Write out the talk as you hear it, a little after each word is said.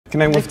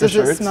Can I lift the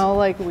shirts? Does it smell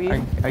like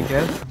weed? I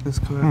guess. This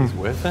could. He's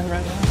whiffing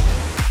right now?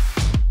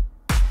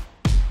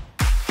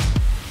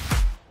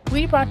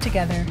 We brought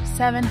together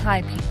 7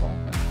 high people.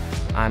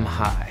 I'm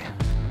high.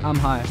 I'm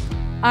high.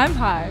 I'm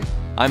high.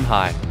 I'm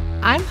high.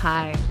 I'm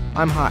high.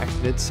 I'm high.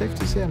 It's safe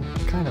to say I'm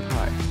kind of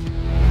high.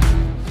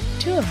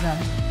 2 of them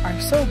are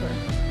sober.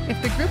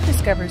 If the group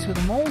discovers who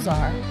the moles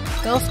are,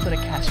 they'll split a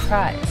cash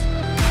prize.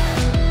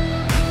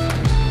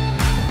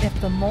 If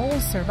the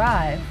moles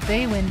survive,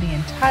 they win the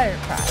entire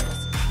prize.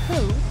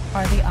 Who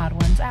are the odd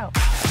ones out?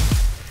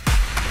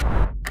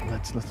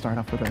 Let's start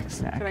off with a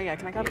snack. Can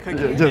I grab a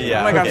cookie?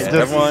 Yeah, Oh my God, okay. just-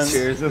 Everyone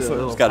cheers.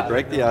 just gotta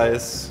break the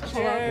ice.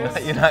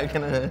 You're not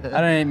gonna.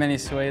 I don't eat many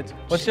sweets.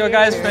 What's your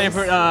guys'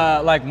 favorite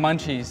like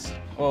munchies?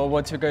 Or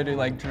what's your go-to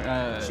like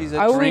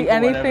I will eat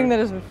anything that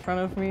is in front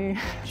of me.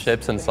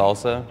 Chips and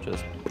salsa,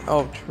 just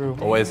true.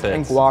 always And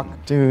hits.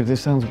 guac. Dude,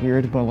 this sounds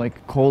weird, but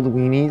like cold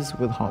weenies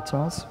with hot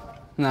sauce.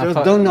 Nah,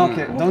 Just don't knock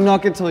it. Don't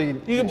knock it till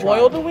you. You can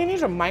boil the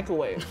weenies or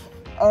microwave?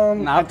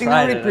 I think they're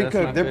already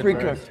pre-cooked. They're good,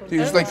 pre-cooked. Do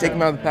you just like take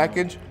them out of the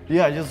package?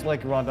 Yeah, just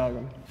like raw dog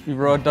them. You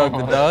raw dog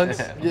the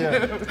dogs?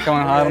 Yeah.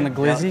 Going hard on the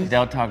glizzy?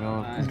 Del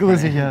Taco.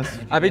 Glizzy, yes.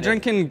 I be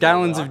drinking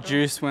gallons of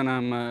juice when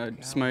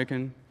I'm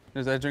smoking.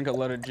 Because I drink a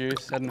lot of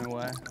juice, I don't know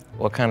why.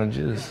 What kind of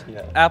juice?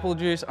 Apple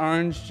juice,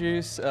 orange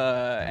juice,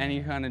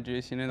 any kind of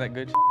juice, you know that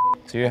good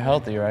So you're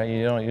healthy, right?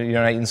 You're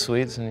not eating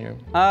sweets and you're.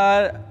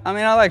 I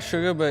mean, I like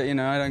sugar, but you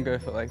know, I don't go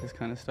for like this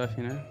kind of stuff,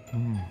 you know?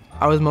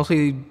 I was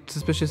mostly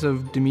suspicious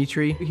of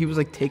Dimitri. He was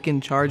like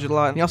taking charge a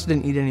lot. He also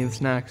didn't eat any of the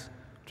snacks,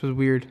 which was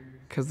weird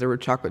because there were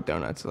chocolate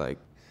donuts. Like,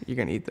 you're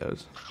gonna eat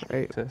those,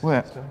 right?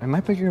 Wait, am I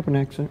picking up an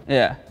accent?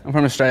 Yeah, I'm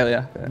from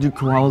Australia. Do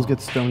koalas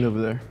get stoned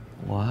over there?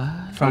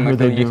 What? From heard like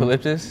the they do.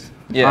 eucalyptus?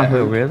 Yeah.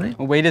 Oh, really?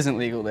 Well, weed isn't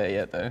legal there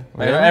yet though.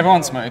 Like,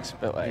 everyone smokes,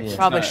 but like. it's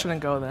Probably not- shouldn't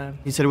go then.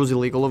 He said it was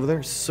illegal over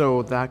there,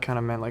 so that kind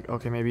of meant like,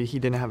 okay, maybe he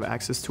didn't have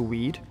access to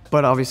weed.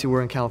 But obviously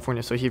we're in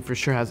California, so he for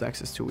sure has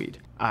access to weed.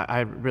 I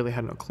really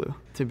had no clue,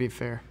 to be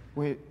fair.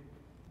 Wait,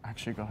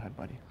 actually go ahead,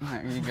 buddy.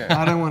 Alright, you go.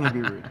 I don't want to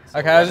be rude.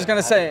 Okay, I was just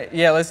gonna say,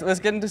 yeah, let's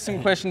get into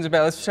some questions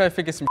about, let's try to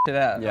figure some shit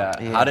out. Yeah.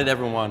 How did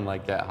everyone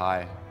like get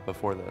high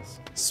before this?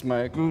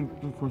 Smoke.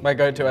 My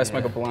go-to, I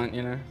smoke a blunt,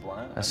 you know?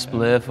 A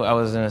spliff. I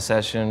was in a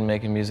session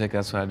making music.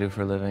 That's what I do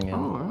for a living.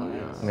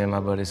 And me and my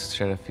buddies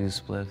shared a few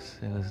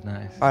spliffs. It was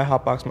nice. I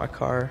hotboxed my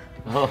car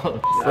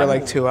for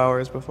like 2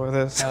 hours before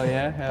this. Hell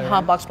yeah, hell yeah.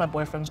 Hotbox my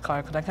boyfriend's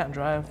car because I can't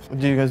drive.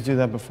 Do you guys do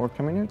that before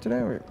coming here today?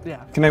 Or?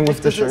 Yeah. Can I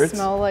lift the Does it shirts?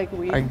 smell like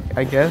weed?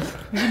 I guess.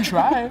 You can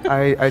try.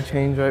 I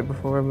changed right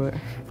before, but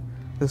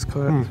this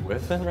could.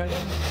 Whiffing right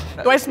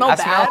now? Do I smell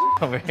bad?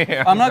 Over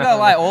here. I'm not gonna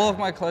lie, all of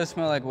my clothes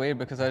smell like weed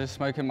because I just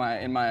smoke in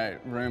my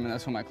room and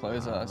that's where my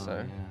clothes are,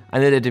 so. I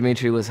knew that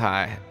Dimitri was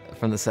high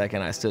from the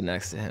second I stood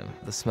next to him.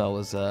 The smell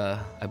was, I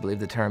believe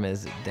the term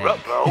is dank.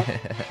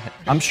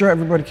 I'm sure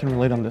everybody can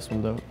relate on this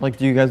one though. Like,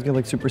 do you guys get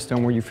like super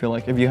stoned where you feel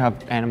like if you have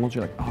animals,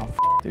 you're like, oh,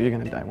 dude, you're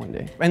gonna die one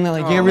day. And then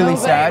like you get really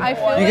but sad. I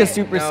feel You get like-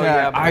 super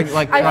sad. I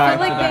like I cry feel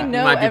like after they that.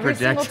 know might be every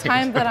single projecting.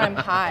 time that I'm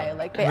high.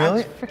 Like they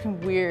Really? act freaking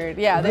weird.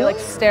 Yeah, they like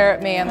stare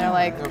at me and they're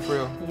like, for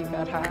real. you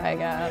got high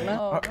again.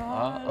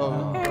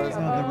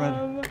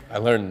 I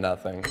learned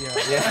nothing.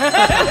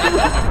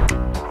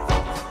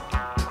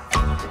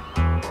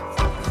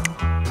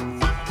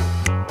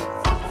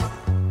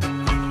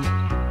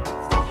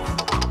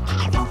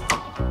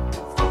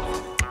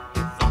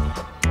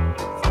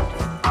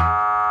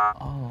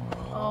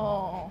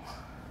 Oh,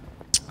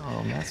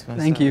 that's messed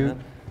Thank up, you.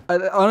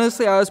 man.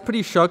 Honestly, I was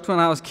pretty shocked when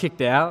I was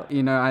kicked out.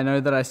 You know, I know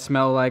that I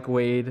smell like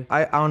weed.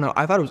 I don't know.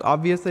 I thought it was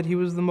obvious that he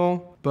was the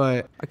mole,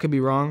 but I could be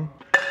wrong.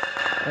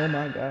 Oh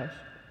my gosh.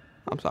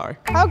 I'm sorry.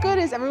 How good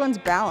is everyone's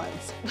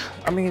balance?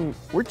 I mean,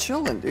 we're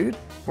chilling, dude.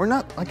 We're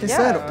not, like I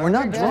said, we're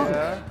not drunk.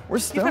 We're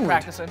You've been stoned.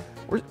 practicing.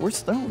 We're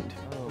stoned.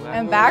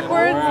 And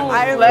backwards,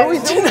 I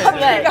let do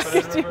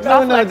that.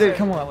 No, dude,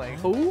 come on.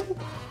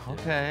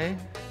 Okay.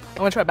 I'm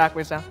gonna try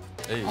backwards now.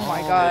 Hey. Oh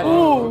my god.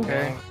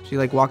 Okay. She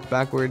like walked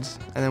backwards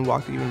and then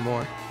walked even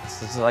more.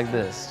 So it's like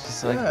this,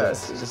 just like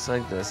this, just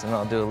like this. And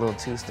I'll do a little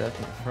two-step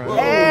in front.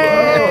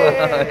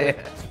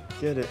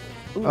 Get it.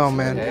 Oh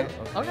man.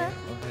 Okay.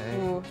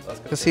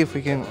 Let's see if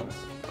we can.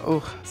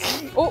 Oh,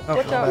 Oh,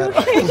 watch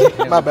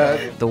out. my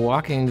bad. The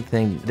walking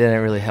thing didn't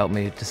really help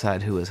me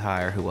decide who was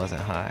high or who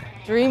wasn't high.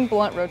 Dream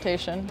blunt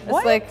rotation.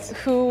 It's like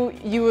who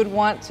you would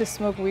want to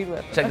smoke weed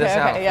with. Check this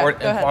out. Okay, yeah, go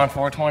ahead. On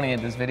 420,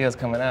 this video's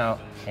coming out,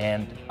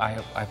 and I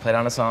played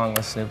on a song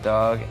with Snoop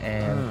Dogg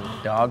and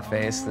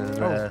Dogface,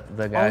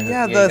 the guy. Oh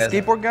yeah, who- the you guys-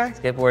 skateboard guy.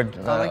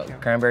 Skateboard, like him.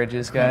 cranberry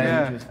juice guy,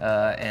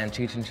 Yeah. and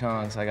Cheech and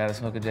Chong. So I got to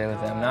smoke a J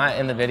with them. Not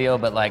in the video,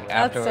 but like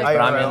That's afterwards. sick.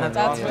 But I'm in the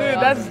That's video.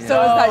 dude. That's so. Is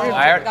that your?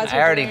 I that's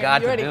your already dream.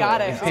 got You to already do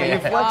got it. it. Yeah.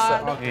 Oh my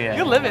God. Yeah.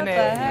 You're living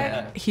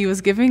it. He was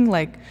giving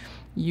like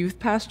youth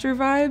pastor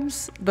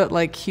vibes, but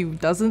like he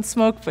doesn't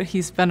smoke, but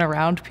he's been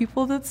around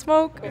people that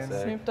smoke.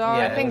 Snoop Dogg.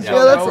 Yeah, I think yeah,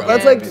 Joe that's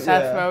Rogan, like-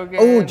 Seth Rogen.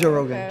 Oh, Joe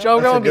Rogan. Joe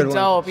That's a Rogan would be good one.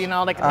 dope. You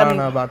know, like I don't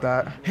know about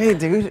that. Hey,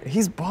 dude,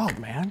 he's bald,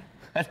 man.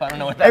 I don't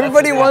know what that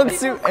Everybody wants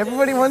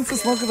to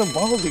smoke with the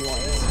baldy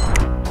ones.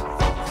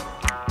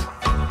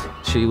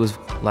 She was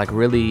like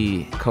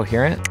really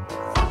coherent.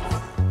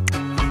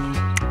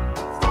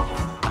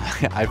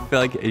 I feel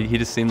like he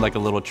just seemed like a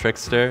little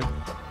trickster.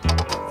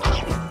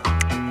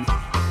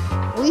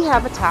 We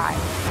have a tie.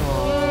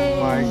 Oh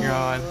my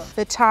God.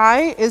 The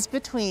tie is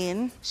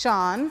between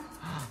Sean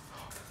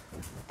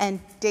and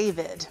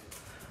David.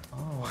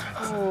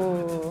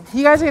 Oh.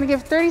 You guys are gonna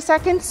give 30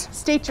 seconds.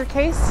 State your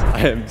case. I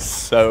am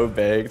so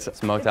baked.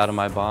 Smoked out of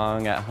my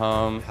bong at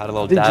home. Had a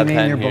little Did you dab name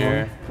pen your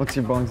here. bong? What's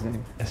your bong's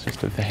name? It's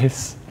just a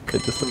vase.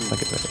 It just looks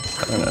like a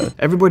vase. I don't know.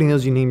 Everybody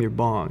knows you name your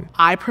bong.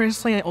 I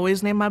personally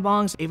always name my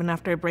bongs, even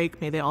after a break.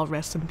 May they all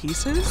rest in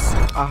pieces.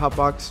 I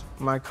hotboxed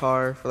my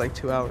car for like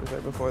 2 hours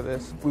right before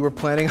this. We were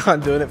planning on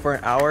doing it for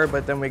an hour,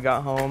 but then we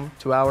got home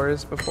 2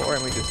 hours before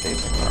and we just stayed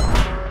in the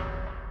car.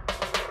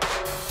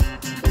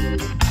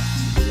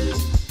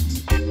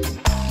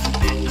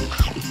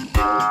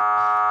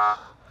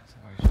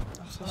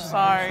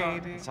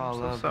 Sorry. It's all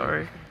love.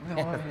 Sorry.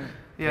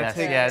 Yes,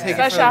 take yeah, it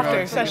Sesh for the road.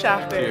 after, sesh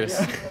after.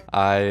 Cheers.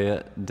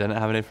 I didn't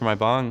have any for my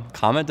bong.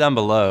 Comment down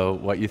below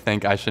what you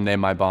think I should name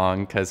my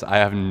bong, because I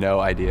have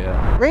no idea.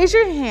 Raise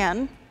your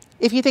hand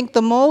if you think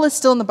the mole is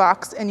still in the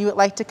box and you would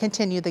like to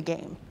continue the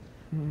game.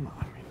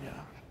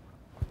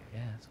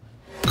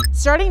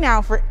 Starting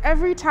now, for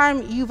every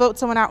time you vote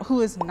someone out who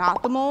is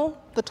not the mole,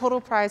 the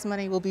total prize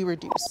money will be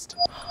reduced.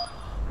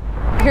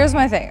 Here's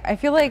my thing. I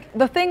feel like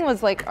the thing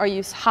was like, are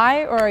you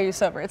high or are you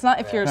sober? It's not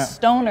if you're a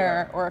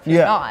stoner or if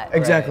you're not.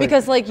 Exactly.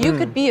 Because like you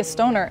could be a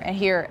stoner and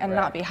here and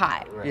not be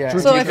high. Yeah.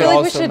 So You I could feel like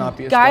we also should not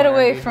be a guide stoner and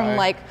away be from high.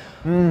 like,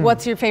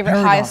 what's your favorite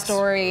high Paradox.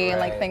 story and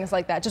like things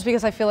like that. Just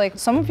because I feel like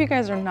some of you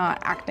guys are not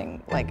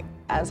acting like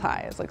as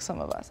high as like some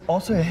of us.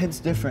 Also, it hits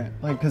different.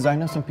 Like, because I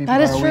know some people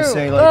That is always true.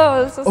 say like,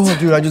 Oh, this is oh,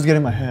 dude, I just get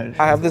in my head.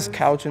 I have this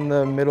couch in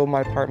the middle of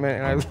my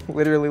apartment and I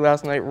literally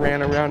last night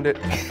ran around it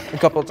a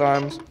couple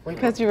times.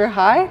 Because you were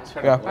high?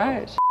 Yeah.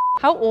 Right.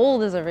 How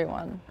old is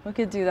everyone? We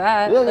could do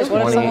that. Like,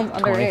 what if someone's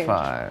underage?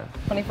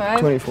 25. 25?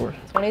 24.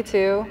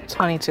 22?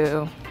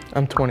 22.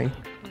 I'm 20.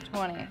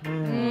 20.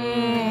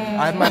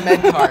 I have my med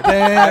card. I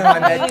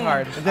have my med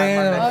card.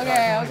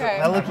 Okay.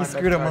 I look, you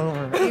screwed him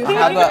over.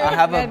 I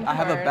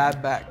have a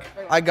bad back.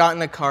 I got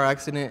in a car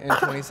accident in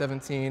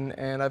 2017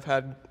 and I've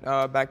had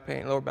back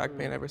pain, lower back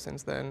pain ever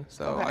since then.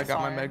 So I got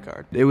my med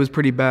card. It was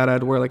pretty bad.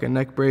 I'd wear like a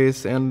neck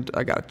brace and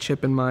I got a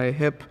chip in my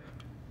hip.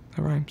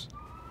 That rhymes.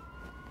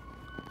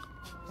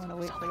 Want to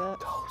wait for that?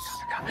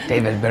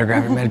 David, better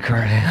grab your med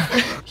card.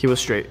 He was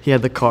straight. He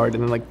had the card,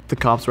 and then like the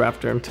cops were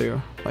after him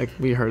too. Like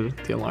we heard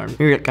the alarm.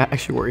 We got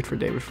actually worried for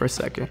David for a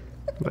second,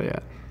 but yeah.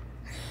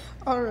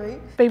 All right.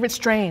 Favorite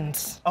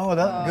strains? Oh,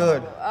 that's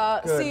good.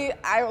 See,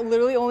 I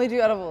literally only do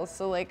edibles,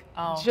 so like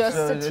just So it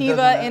doesn't sativa,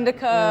 matter.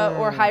 indica,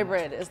 or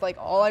hybrid is like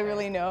all I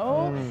really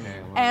know.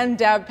 And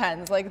dab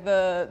pens, like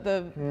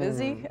the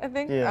Vizzy, I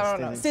think. Yeah, I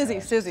don't know.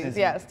 Stizzies,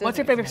 yeah. What's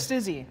your favorite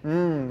stizzy?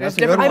 There's That's a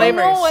different good one.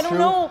 flavors. I don't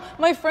know.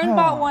 My friend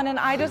bought one and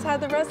I just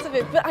had the rest of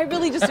it, but I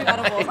really just do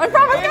edibles. I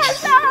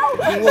promise, guys,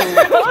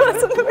 no!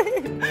 Listen to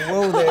me.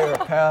 Whoa there,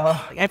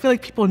 pal. I feel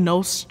like people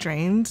know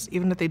strains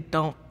even if they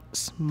don't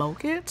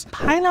smoke it.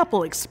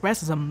 Pineapple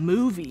Express is a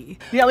movie.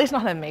 You at least know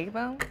how to make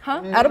them? Huh?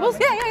 Edibles?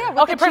 Yeah. With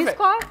Okay, the perfect.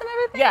 cheesecloth and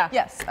everything? Yeah.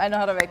 Yes, I know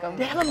how to make them.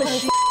 They have a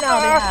machine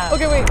now. They have.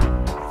 Okay,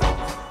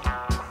 wait.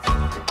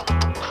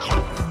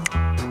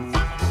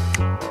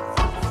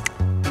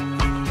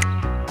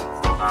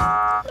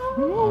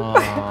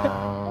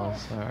 Oh,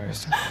 sorry.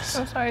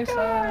 I'm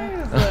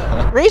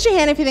sorry. Raise your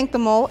hand if you think the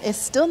mole is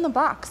still in the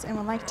box and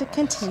would like to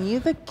continue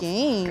the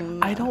game.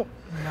 I don't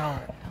know.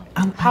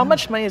 How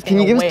much money is Can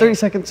you give us away? 30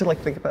 seconds to like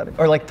think about it?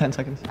 Or like 10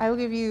 seconds? I will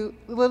give you,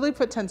 literally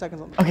put 10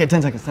 seconds on. Okay,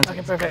 10 seconds, 10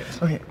 Okay, seconds.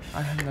 perfect. Okay,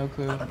 I have no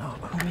clue.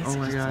 Oh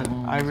my god.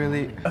 I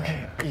really.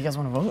 okay. You guys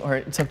want to vote? Or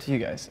it's up to you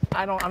guys?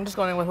 I'm just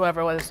going with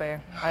whoever was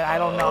there. I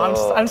don't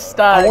know. I'm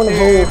stuck. I want to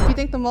dude. vote. If you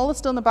think the mole is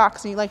still in the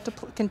box and you'd like to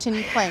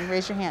continue playing,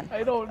 raise your hand.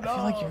 I don't know. I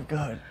feel like you're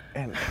good.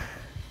 And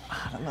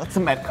I don't know, it's a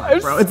med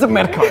card, bro. It's a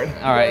med card.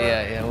 All right,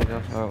 yeah, we'll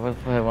go for it. We'll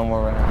play one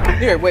more round.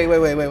 Here, wait.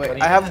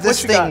 I have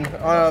this What you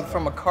thing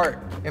from a cart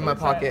in my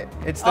pocket.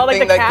 It's the Oh, like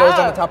thing the that goes on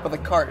cap? the top of the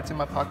cart. It's in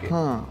my pocket.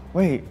 Huh.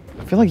 Wait,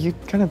 I feel like you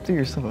kind of threw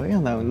yourself away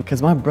on that one.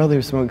 Because my brother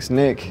smokes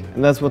Nick,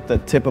 and that's what the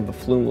tip of a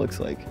flume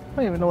looks like. I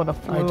don't even know what a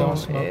flume don't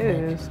smoke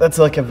is. That's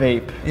like a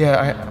vape.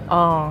 Yeah,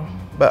 Oh.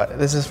 but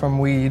this is from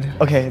weed.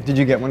 Okay, did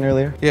you get one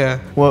earlier? Yeah,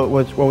 What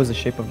was the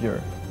shape of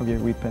your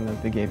weed pen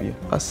that they gave you?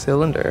 a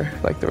cylinder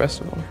like the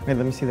rest of them. Wait,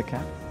 let me see the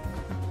cap.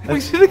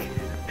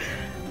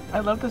 I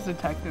love this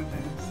detective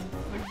news.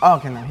 Oh,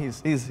 okay, no,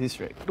 he's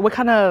straight. What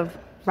kind of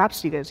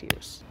wraps do you guys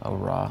use? Oh,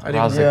 raw. I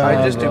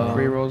just do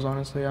pre-rolls,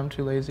 honestly. I'm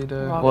too lazy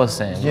to. Well,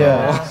 same.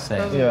 Yeah.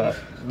 Same. Yeah,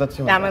 that's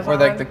too much. Amazon. Or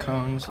like the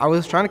cones. I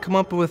was trying to come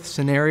up with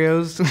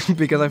scenarios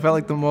because I felt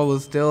like the mole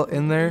was still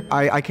in there.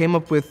 I came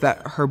up with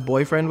that her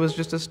boyfriend was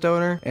just a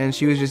stoner and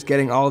she was just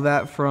getting all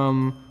that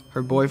from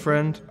her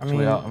boyfriend. Should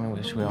we all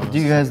do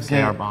you guys say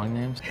get- our bong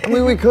names?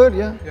 We could,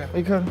 yeah.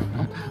 We could.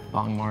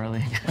 Bong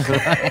Marley.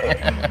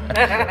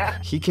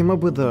 He came up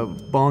with a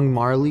Bong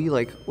Marley,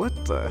 like, what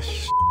the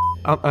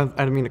I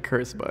didn't mean to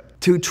curse, but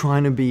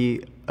trying to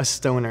be a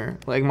stoner.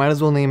 Like, might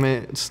as well name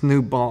it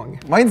Snoop Bong.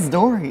 Mine's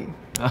Dory.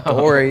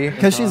 Dory.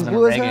 Because she's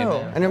blue as reggae hell.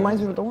 band. And it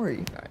reminds me of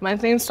Dory.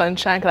 Mine's name's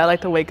Sunshine because I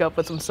like to wake up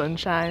with some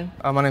sunshine.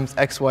 My name's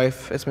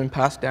ex-wife. It's been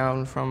passed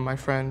down from my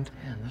friend.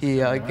 He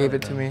gave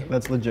it to me.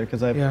 That's legit,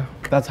 because Yeah.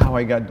 that's how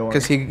I got Dory.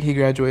 Because he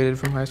graduated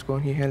from high school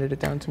and he handed it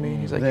down to me.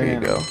 He's like, here you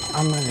Damn. go.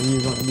 I'm gonna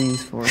use one of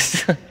these for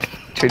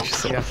Treat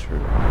yourself.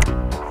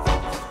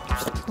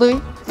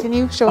 Louis, can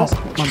you show us?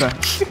 my bad.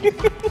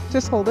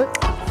 Just hold it.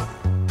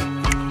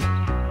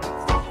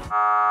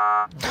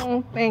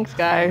 Oh, thanks,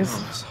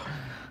 guys.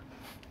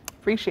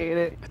 Appreciate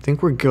it. I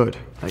think we're good.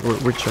 Like,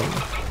 we're chilling.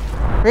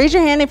 Raise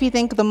your hand if you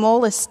think the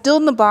mole is still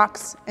in the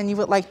box and you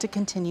would like to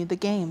continue the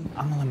game.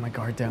 I'm gonna let my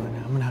guard down now.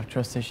 I'm gonna have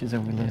trust issues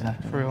if we lose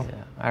that. For real.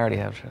 Yeah, I already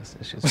have trust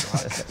issues.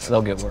 So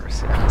they'll get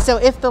worse. Yeah. So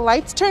if the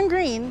lights turn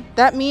green,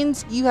 that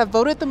means you have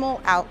voted the mole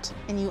out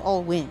and you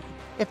all win.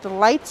 If the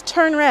lights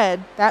turn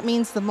red, that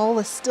means the mole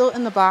is still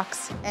in the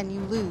box and you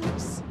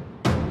lose.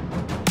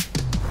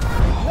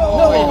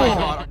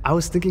 I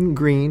was thinking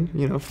green,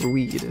 you know, for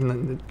weed, and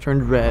then it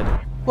turned red.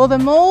 Well, the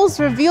moles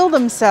reveal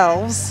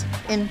themselves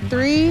in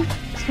 3,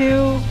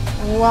 2,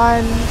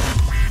 1.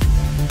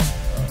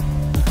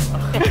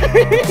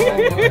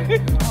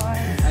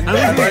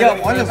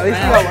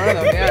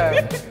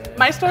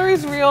 My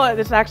story's real.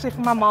 It's actually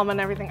from my mom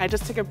and everything. I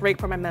just took a break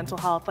from my mental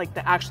health, like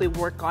to actually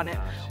work on it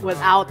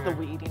without the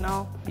weed, you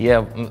know?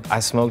 Yeah,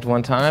 I smoked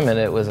one time and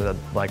it was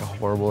like a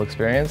horrible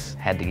experience.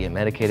 Had to get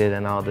medicated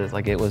and all this.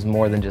 Like it was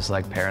more than just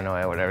like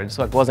paranoia or whatever. It just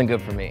like wasn't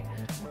good for me.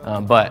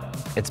 But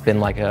it's been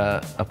like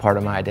a part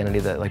of my identity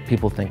that like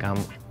people think I'm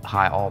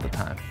high all the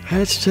time.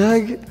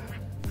 Hashtag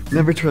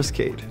never trust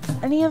Kate.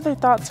 Any other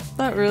thoughts?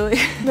 Not really.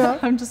 No.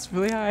 I'm just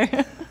really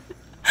high.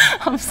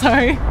 I'm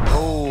sorry.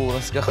 Oh,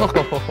 let's go.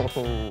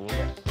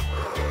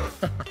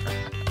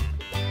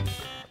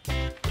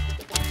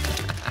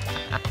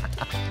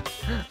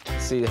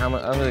 Let's see how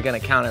much. I'm just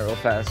gonna count it real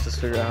fast. Just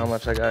figure out how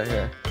much I got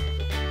here.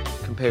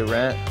 Can pay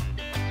rent.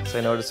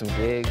 Say no to some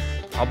gigs.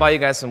 I'll buy you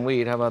guys some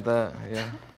weed. How about that? Yeah.